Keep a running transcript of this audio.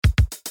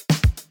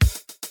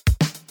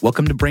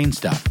Welcome to Brain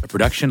Stuff, a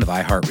production of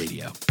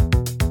iHeartRadio.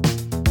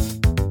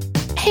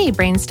 Hey,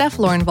 Brain Stuff,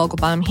 Lauren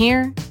Vogelbaum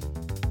here.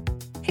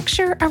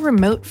 Picture a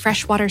remote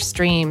freshwater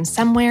stream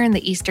somewhere in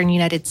the eastern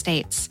United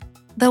States.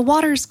 The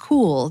water's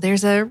cool,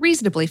 there's a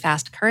reasonably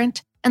fast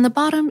current, and the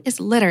bottom is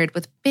littered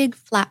with big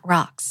flat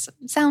rocks.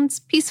 Sounds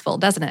peaceful,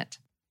 doesn't it?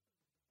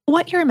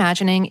 What you're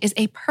imagining is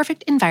a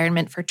perfect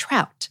environment for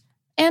trout,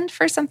 and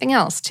for something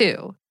else,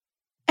 too.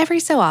 Every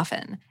so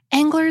often,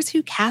 anglers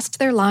who cast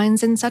their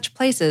lines in such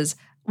places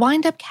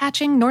wind up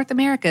catching North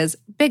America's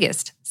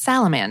biggest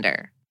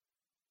salamander.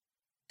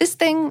 This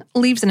thing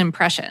leaves an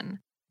impression.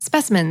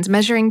 Specimens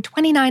measuring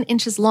 29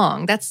 inches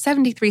long, that's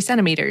 73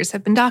 centimeters,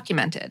 have been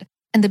documented,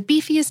 and the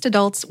beefiest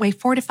adults weigh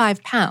 4 to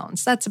 5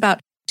 pounds, that's about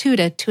 2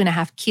 to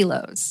 2.5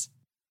 kilos.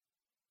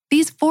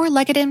 These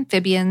four-legged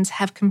amphibians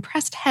have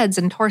compressed heads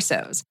and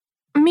torsos,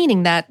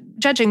 meaning that,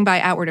 judging by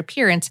outward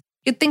appearance,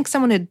 you'd think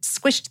someone had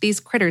squished these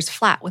critters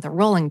flat with a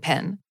rolling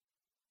pin.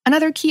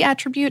 Another key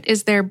attribute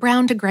is their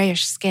brown to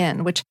grayish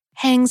skin, which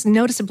hangs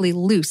noticeably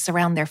loose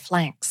around their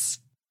flanks.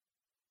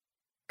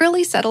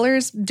 Early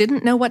settlers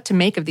didn't know what to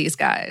make of these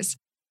guys.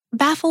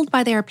 Baffled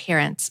by their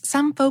appearance,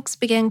 some folks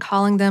began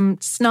calling them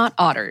snot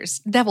otters,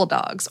 devil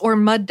dogs, or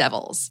mud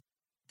devils.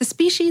 The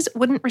species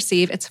wouldn't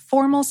receive its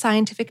formal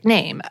scientific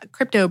name,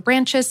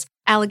 Cryptobranchus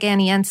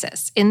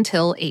alleganiensis,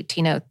 until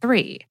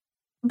 1803.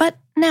 But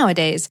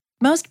nowadays,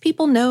 most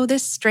people know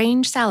this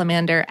strange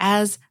salamander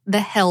as the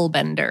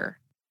Hellbender.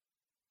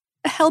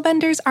 The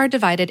Hellbenders are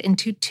divided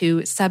into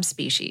two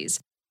subspecies.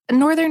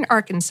 Northern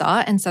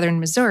Arkansas and southern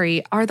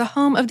Missouri are the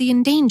home of the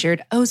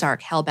endangered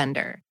Ozark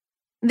Hellbender.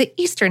 The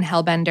eastern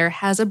Hellbender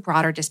has a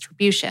broader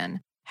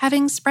distribution,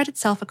 having spread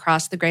itself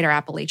across the greater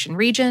Appalachian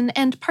region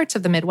and parts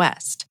of the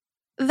Midwest.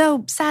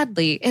 Though,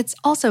 sadly, it's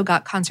also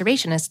got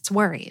conservationists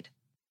worried.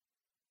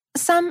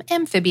 Some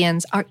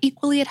amphibians are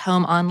equally at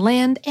home on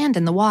land and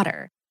in the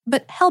water,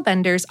 but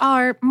Hellbenders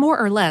are, more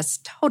or less,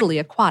 totally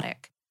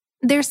aquatic.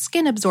 Their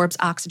skin absorbs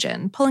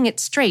oxygen, pulling it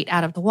straight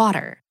out of the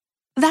water.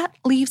 That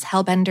leaves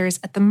Hellbenders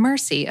at the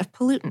mercy of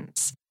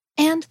pollutants,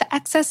 and the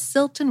excess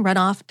silt and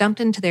runoff dumped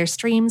into their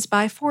streams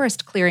by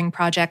forest clearing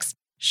projects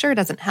sure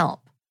doesn't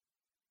help.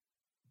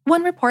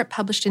 One report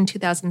published in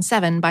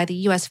 2007 by the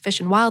U.S. Fish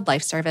and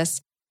Wildlife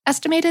Service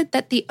estimated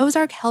that the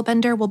Ozark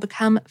Hellbender will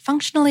become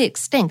functionally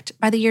extinct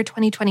by the year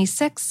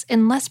 2026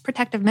 unless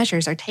protective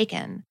measures are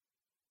taken.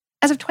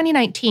 As of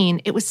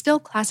 2019, it was still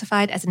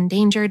classified as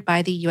endangered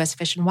by the U.S.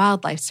 Fish and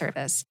Wildlife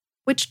Service,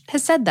 which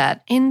has said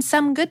that, in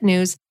some good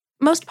news,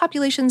 most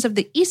populations of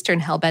the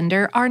eastern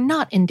Hellbender are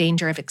not in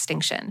danger of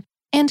extinction,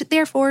 and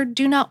therefore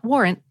do not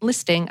warrant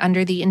listing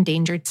under the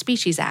Endangered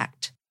Species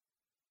Act.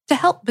 To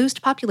help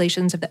boost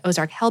populations of the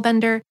Ozark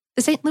Hellbender,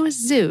 the St. Louis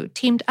Zoo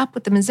teamed up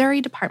with the Missouri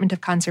Department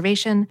of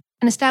Conservation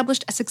and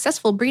established a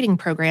successful breeding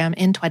program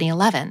in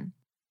 2011.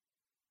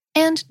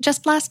 And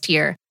just last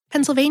year,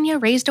 Pennsylvania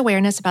raised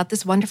awareness about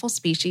this wonderful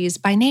species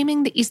by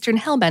naming the eastern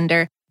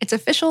Hellbender its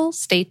official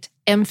state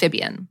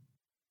amphibian.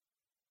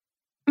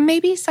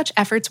 Maybe such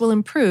efforts will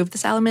improve the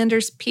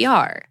salamander's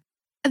PR.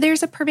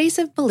 There's a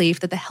pervasive belief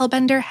that the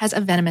Hellbender has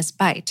a venomous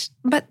bite,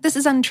 but this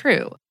is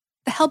untrue.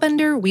 The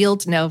Hellbender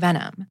wields no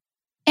venom.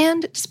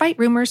 And despite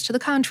rumors to the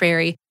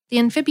contrary, the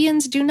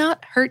amphibians do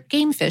not hurt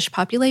game fish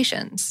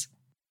populations.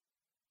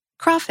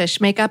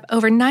 Crawfish make up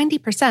over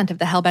 90% of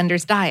the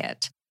Hellbender's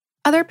diet.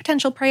 Other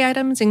potential prey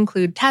items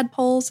include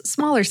tadpoles,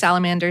 smaller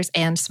salamanders,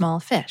 and small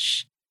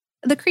fish.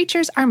 The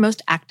creatures are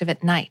most active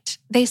at night.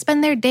 They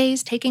spend their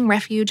days taking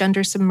refuge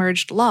under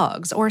submerged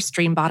logs or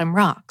stream-bottom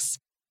rocks.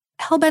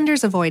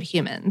 Hellbenders avoid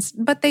humans,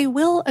 but they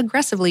will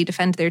aggressively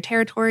defend their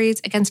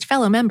territories against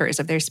fellow members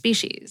of their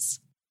species.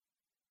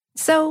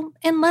 So,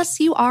 unless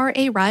you are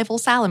a rival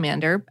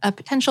salamander, a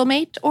potential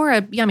mate, or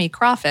a yummy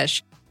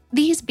crawfish,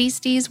 these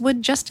beasties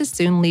would just as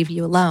soon leave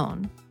you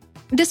alone.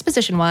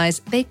 Disposition-wise,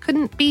 they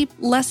couldn't be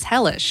less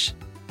hellish.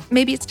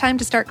 Maybe it's time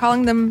to start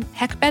calling them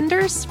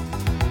heckbenders?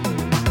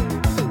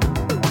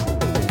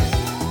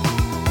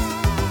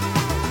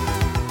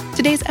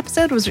 Today's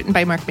episode was written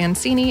by Mark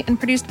Mancini and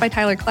produced by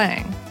Tyler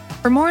Klang.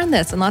 For more on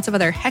this and lots of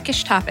other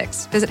heckish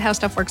topics, visit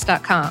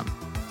howstuffworks.com.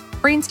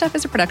 Brain Stuff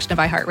is a production of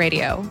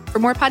iHeartRadio. For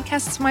more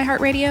podcasts from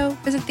iHeartRadio,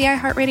 visit the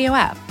iHeartRadio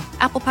app,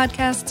 Apple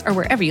Podcasts, or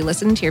wherever you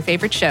listen to your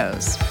favorite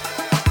shows.